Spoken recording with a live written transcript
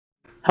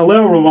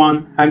Hello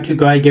everyone, I'm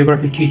Tugay,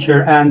 geography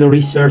teacher and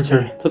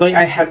researcher. Today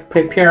I have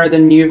prepared a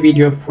new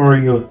video for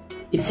you.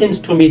 It seems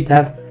to me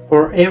that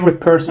for every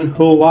person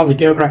who loves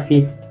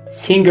geography,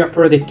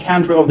 Singapore, the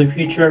country of the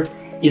future,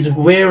 is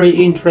very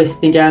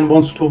interesting and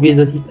wants to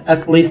visit it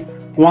at least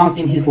once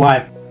in his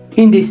life.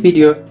 In this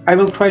video, I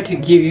will try to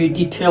give you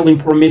detailed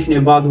information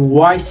about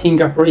why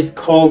Singapore is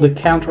called the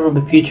country of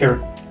the future.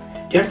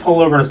 Dear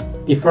followers,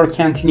 before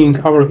continuing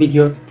our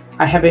video,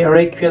 I have a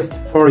request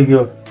for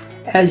you.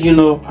 As you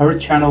know, our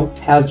channel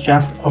has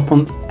just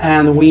opened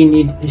and we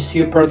need the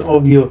support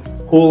of you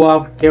who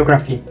love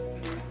geography.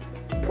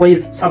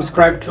 Please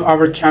subscribe to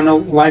our channel,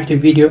 like the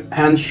video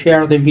and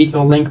share the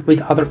video link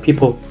with other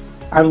people.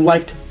 I would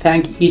like to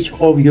thank each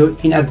of you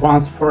in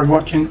advance for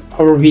watching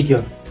our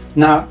video.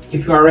 Now,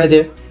 if you are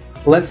ready,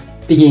 let's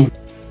begin.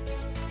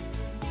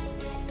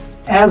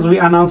 As we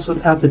announced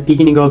at the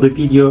beginning of the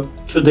video,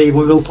 today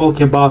we will talk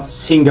about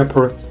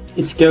Singapore,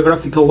 its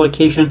geographical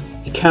location,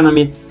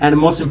 economy, and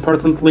most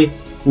importantly,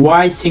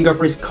 why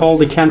Singapore is called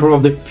the country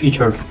of the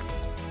future.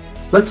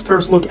 Let's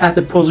first look at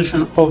the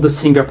position of the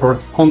Singapore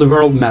on the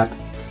world map.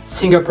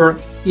 Singapore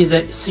is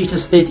a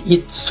city-state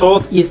in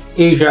Southeast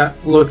Asia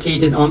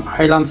located on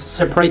islands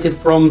separated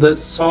from the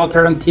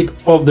southern tip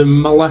of the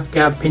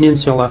Malacca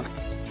Peninsula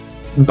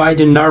by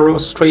the narrow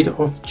Strait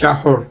of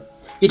Johor.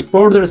 It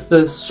borders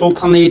the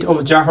Sultanate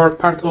of Johor,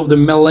 part of the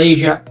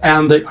Malaysia,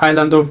 and the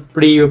island of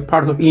Riau,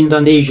 part of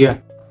Indonesia.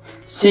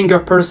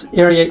 Singapore's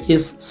area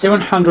is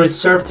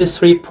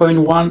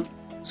 733.1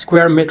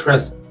 square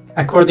meters,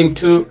 according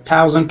to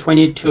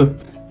 2022,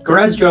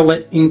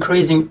 gradually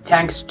increasing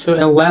thanks to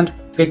a land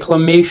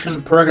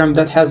reclamation program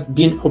that has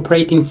been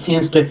operating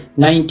since the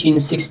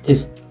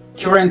 1960s.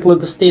 Currently,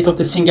 the state of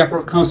the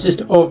Singapore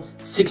consists of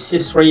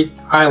 63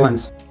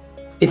 islands.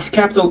 Its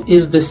capital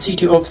is the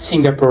city of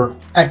Singapore.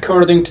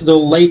 According to the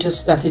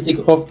latest statistic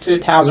of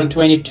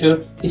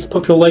 2022, its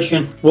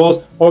population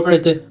was over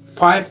the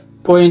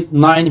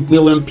 5.9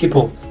 million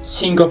people.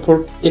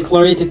 Singapore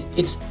declared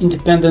its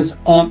independence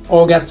on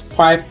August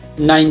 5,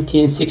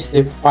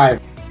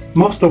 1965.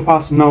 Most of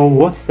us know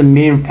what's the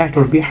main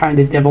factor behind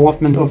the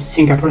development of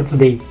Singapore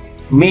today.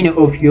 Many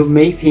of you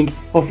may think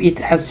of it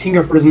as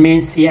Singapore's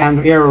main sea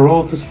and air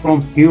routes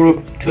from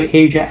Europe to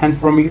Asia and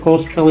from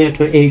Australia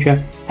to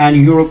Asia, and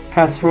Europe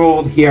pass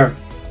through here.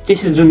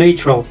 This is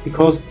natural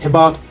because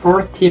about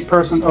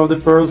 40% of the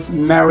world's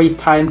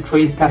maritime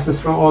trade passes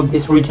through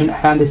this region,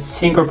 and the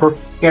Singapore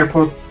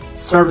airport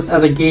serves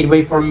as a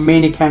gateway for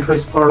many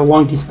countries for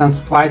long-distance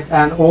flights,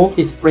 and all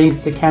this brings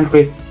the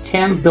country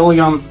 $10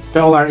 billion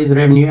in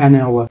revenue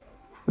annually.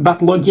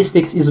 But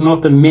logistics is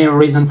not the main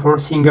reason for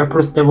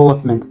Singapore's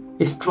development.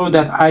 It's true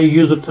that I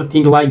used to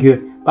think like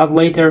you, but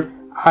later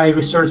I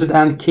researched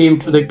and came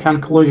to the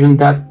conclusion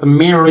that the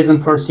main reason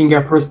for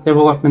Singapore's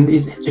development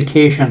is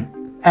education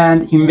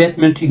and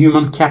investment to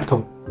human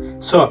capital.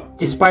 So,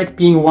 despite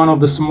being one of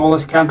the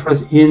smallest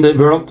countries in the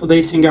world,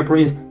 today Singapore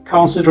is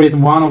considered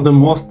one of the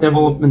most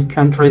developed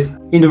countries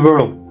in the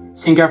world.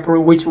 Singapore,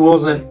 which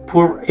was a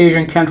poor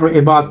Asian country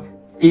about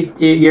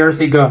 50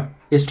 years ago,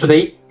 is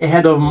today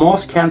ahead of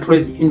most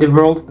countries in the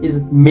world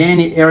in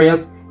many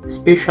areas,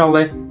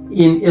 especially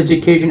in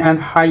education and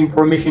high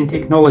information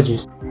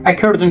technologies.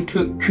 According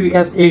to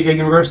QS Asia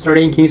University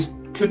Rankings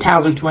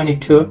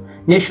 2022,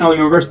 National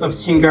University of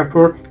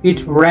Singapore,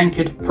 it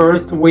ranked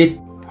first with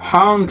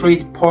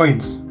 100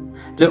 points.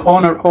 The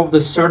honor of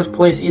the third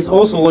place is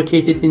also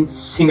located in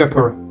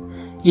Singapore.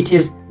 It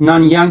is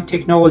Nanyang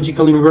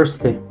Technological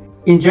University.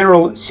 In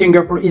general,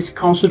 Singapore is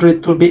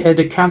considered to be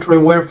the country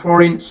where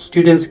foreign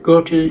students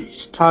go to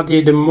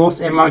study the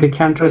most among the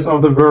countries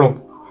of the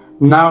world.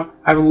 Now,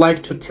 I would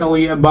like to tell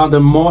you about the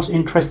most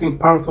interesting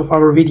part of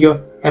our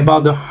video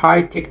about the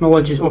high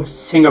technologies of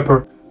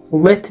Singapore.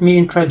 Let me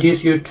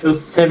introduce you to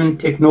 7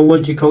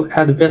 technological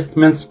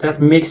advancements that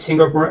make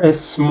Singapore a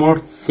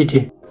smart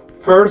city.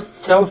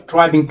 First,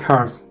 self-driving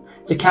cars.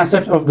 The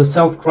concept of the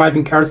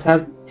self-driving cars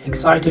has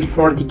excited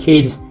for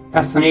decades,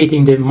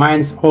 fascinating the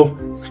minds of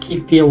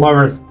sci-fi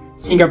lovers.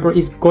 Singapore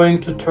is going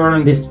to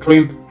turn this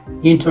dream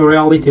into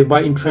reality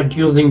by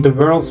introducing the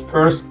world's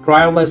first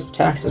driverless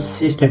taxi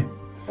system.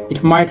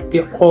 It might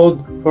be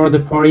odd for the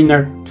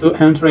foreigner to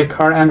enter a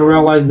car and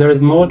realize there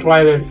is no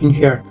driver in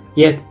here,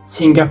 yet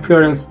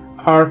Singaporeans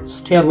are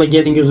steadily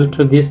getting used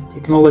to this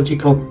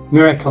technological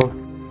miracle.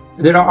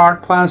 There are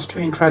plans to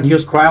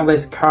introduce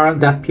driverless cars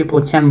that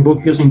people can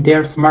book using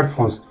their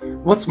smartphones.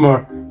 What's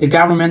more, the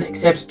government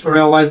expects to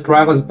realize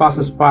driverless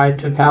buses by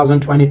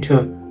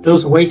 2022.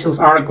 Those vehicles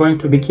are going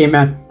to become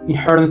an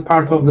inherent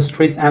part of the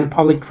streets and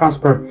public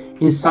transport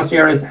in such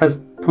areas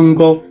as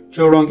Punggol,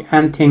 Jurong,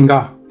 and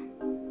Tengah.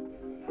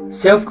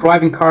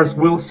 Self-driving cars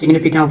will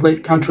significantly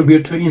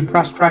contribute to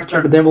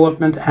infrastructure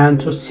development and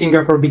to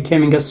Singapore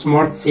becoming a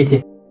smart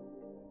city.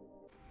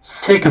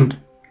 Second,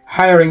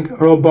 hiring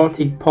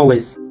robotic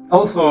police.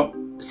 Although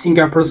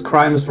Singapore's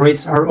crime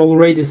rates are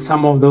already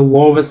some of the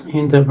lowest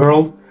in the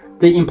world,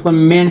 the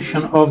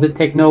implementation of the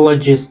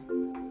technologies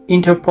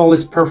into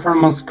police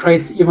performance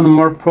creates even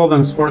more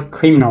problems for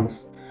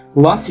criminals.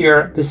 Last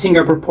year, the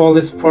Singapore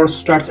Police Force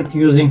started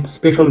using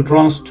special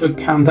drones to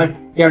conduct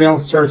aerial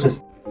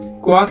searches.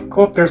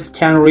 Quadcopters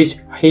can reach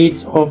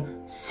heights of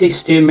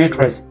 60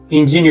 meters.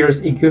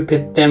 Engineers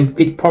equipped them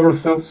with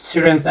powerful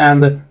sirens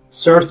and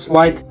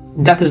searchlight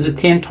that is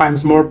 10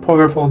 times more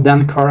powerful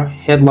than car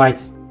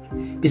headlights.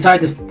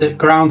 Besides, the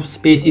ground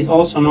space is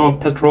also now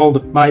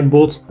patrolled by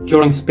boats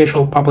during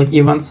special public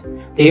events.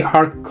 They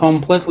are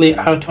completely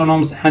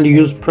autonomous and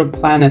use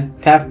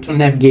pre-planned paths to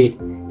navigate.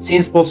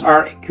 Since boats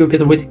are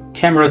equipped with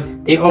cameras,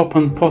 they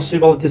open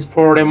possibilities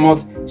for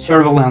remote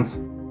surveillance.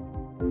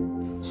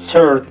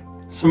 Third,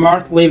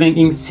 smart living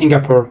in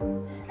Singapore.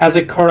 As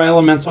a core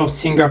element of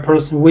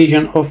Singapore's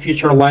vision of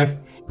future life,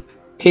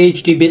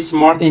 HDB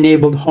Smart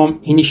Enabled Home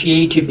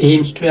initiative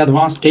aims to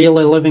advance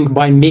daily living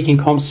by making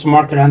homes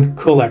smarter and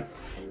cooler.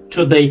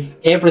 Today,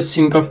 every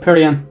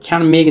Singaporean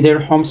can make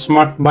their home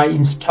smart by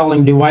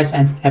installing device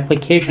and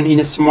application in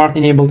a smart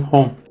enabled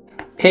home.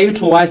 A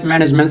utility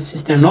management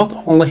system not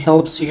only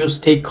helps you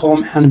stay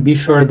calm and be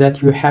sure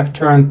that you have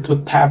turned the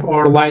tap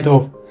or light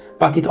off,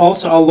 but it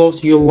also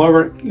allows you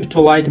lower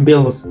utility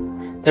bills.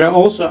 There are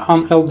also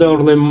an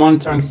elderly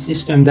monitoring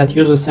system that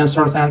uses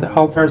sensors and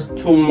alerts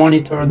to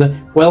monitor the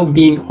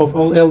well-being of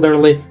all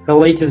elderly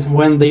relatives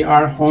when they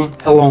are home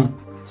alone.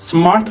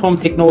 Smart home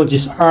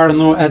technologies are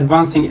now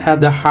advancing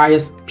at the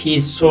highest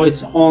pace, so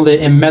it's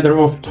only a matter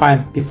of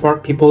time before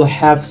people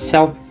have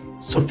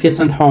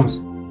self-sufficient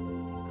homes.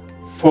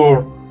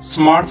 4.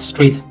 Smart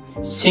streets.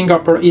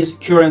 Singapore is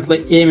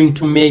currently aiming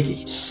to make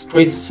its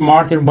streets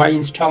smarter by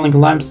installing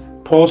lamp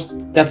posts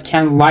that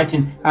can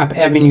lighten up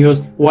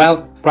avenues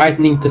while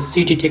brightening the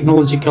city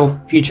technological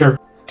feature.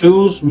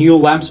 Those new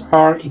lamps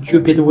are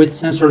equipped with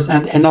sensors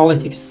and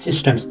analytics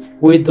systems.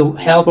 With the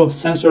help of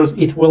sensors,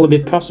 it will be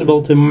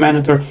possible to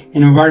monitor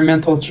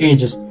environmental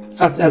changes,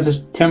 such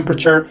as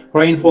temperature,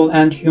 rainfall,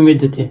 and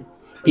humidity.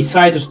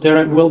 Besides,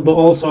 there will be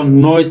also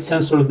noise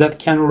sensors that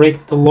can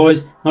react to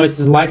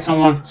noises like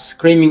someone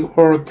screaming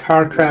or a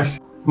car crash.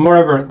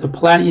 Moreover, the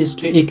plan is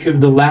to equip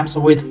the lamps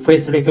with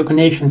face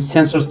recognition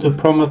sensors to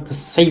promote the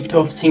safety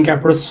of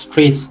Singapore's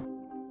streets.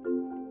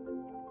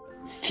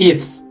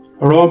 5th,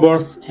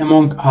 robots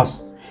among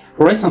us.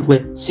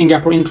 Recently,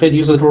 Singapore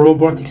introduced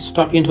robotic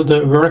staff into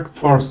the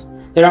workforce.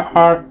 There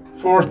are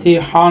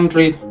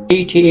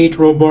 488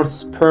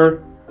 robots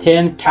per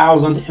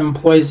 10,000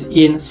 employees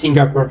in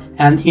Singapore,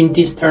 and in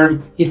this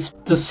term, it's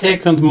the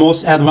second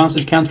most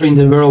advanced country in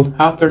the world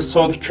after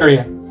South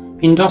Korea.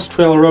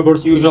 Industrial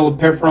robots usually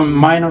perform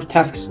minor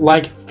tasks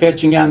like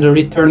fetching and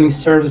returning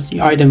service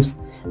items,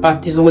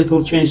 but this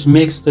little change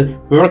makes the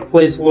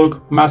workplace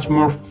look much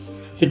more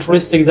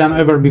futuristic than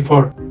ever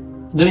before.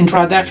 The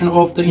introduction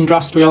of the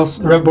industrial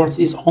robots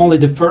is only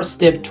the first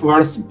step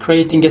towards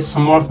creating a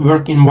smart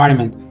work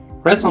environment.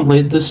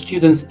 Recently, the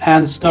students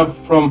and staff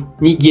from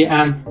NIGI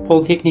and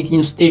Polytechnic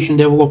Institution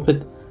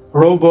developed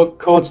robot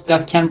codes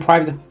that can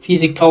provide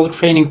physical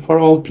training for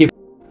all people.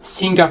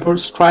 Singapore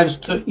strives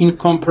to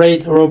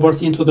incorporate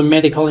robots into the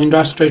medical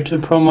industry to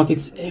promote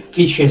its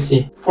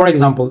efficiency. For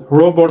example,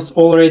 robots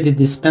already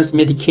dispense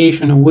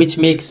medication, which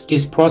makes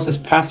this process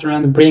faster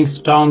and brings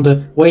down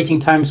the waiting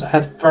times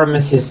at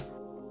pharmacies.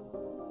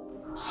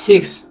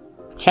 6.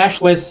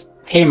 Cashless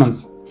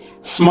payments.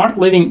 Smart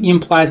living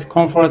implies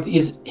comfort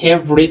in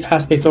every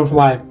aspect of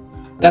life.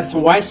 That's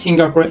why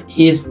Singapore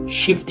is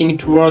shifting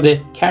toward a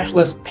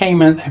cashless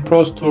payment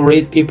approach to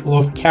rid people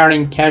of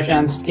carrying cash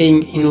and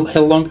staying in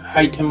long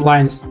item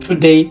lines.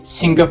 Today,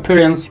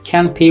 Singaporeans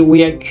can pay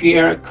via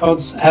QR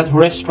codes at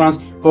restaurants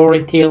or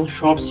retail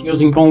shops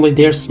using only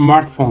their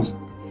smartphones.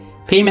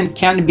 Payment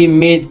can be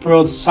made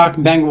through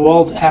SakBank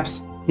Wallet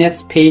apps,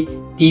 NetsPay,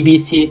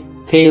 DBC,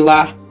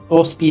 PayLah,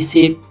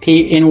 OSBC,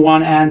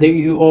 Pay-in-1 and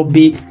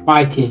UOB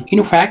Mighty.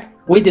 In fact,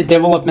 with the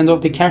development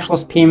of the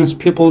cashless payments,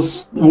 people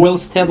will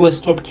steadily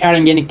stop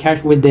carrying any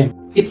cash with them.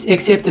 It's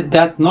accepted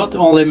that not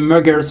only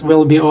muggers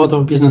will be out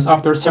of business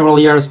after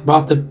several years,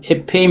 but the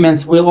app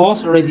payments will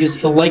also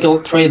reduce illegal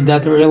trade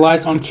that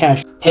relies on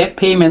cash. App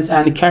payments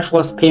and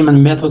cashless payment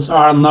methods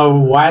are now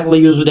widely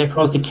used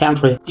across the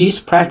country. This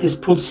practice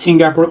puts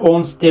Singapore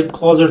one step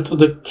closer to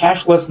the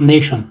cashless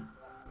nation.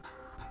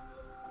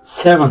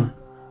 7.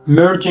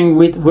 Merging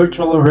with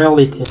virtual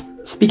reality.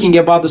 Speaking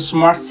about the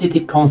smart city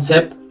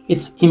concept,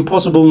 it's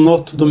impossible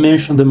not to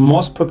mention the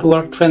most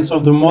popular trends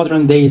of the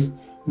modern days: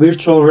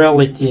 virtual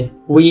reality,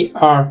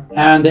 VR,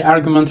 and the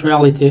augmented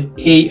reality,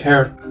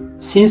 AR.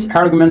 Since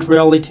augmented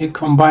reality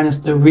combines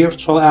the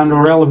virtual and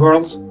real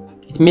worlds,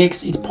 it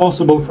makes it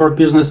possible for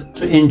business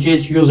to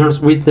engage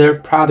users with their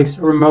products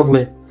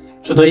remotely.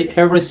 Today,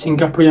 every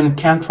Singaporean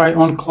can try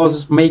on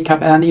clothes,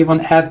 makeup, and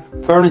even add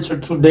furniture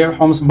to their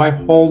homes by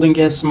holding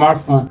a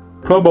smartphone.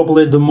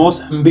 Probably the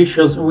most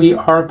ambitious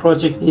VR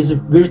project is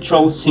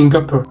Virtual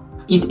Singapore.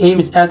 It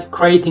aims at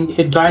creating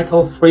a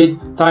digital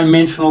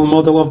three-dimensional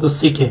model of the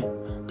city.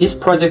 This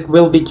project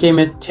will become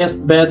a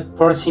test bed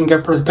for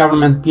Singapore's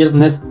government,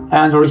 business,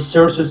 and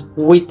researchers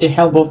with the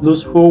help of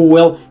those who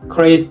will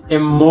create a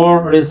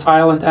more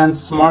resilient and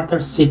smarter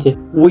city.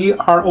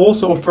 VR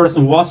also offers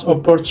vast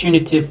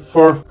opportunity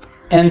for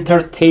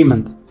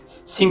entertainment.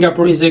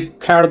 Singapore is a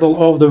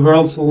cradle of the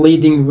world's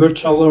leading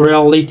virtual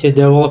reality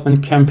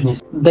development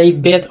companies. They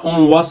bet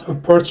on vast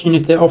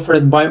opportunity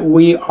offered by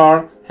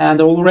VR and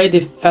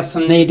already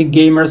fascinated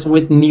gamers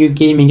with new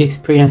gaming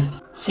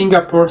experiences.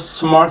 Singapore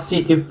Smart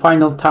City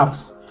final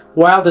thoughts.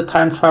 While the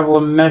time travel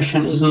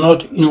mission is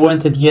not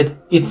invented yet,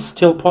 it's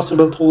still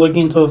possible to look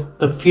into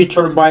the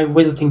future by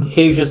visiting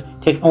Asia's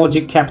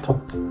technology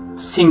capital,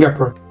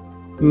 Singapore.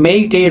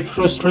 May their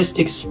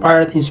futuristic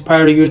spirit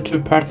inspire you to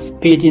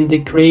participate in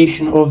the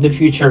creation of the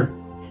future.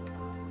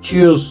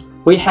 Cheers!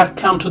 We have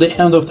come to the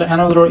end of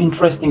another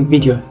interesting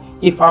video.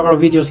 If our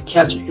videos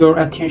catch your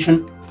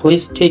attention,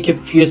 please take a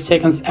few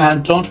seconds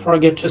and don't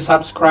forget to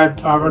subscribe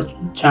to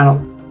our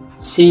channel.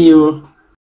 See you!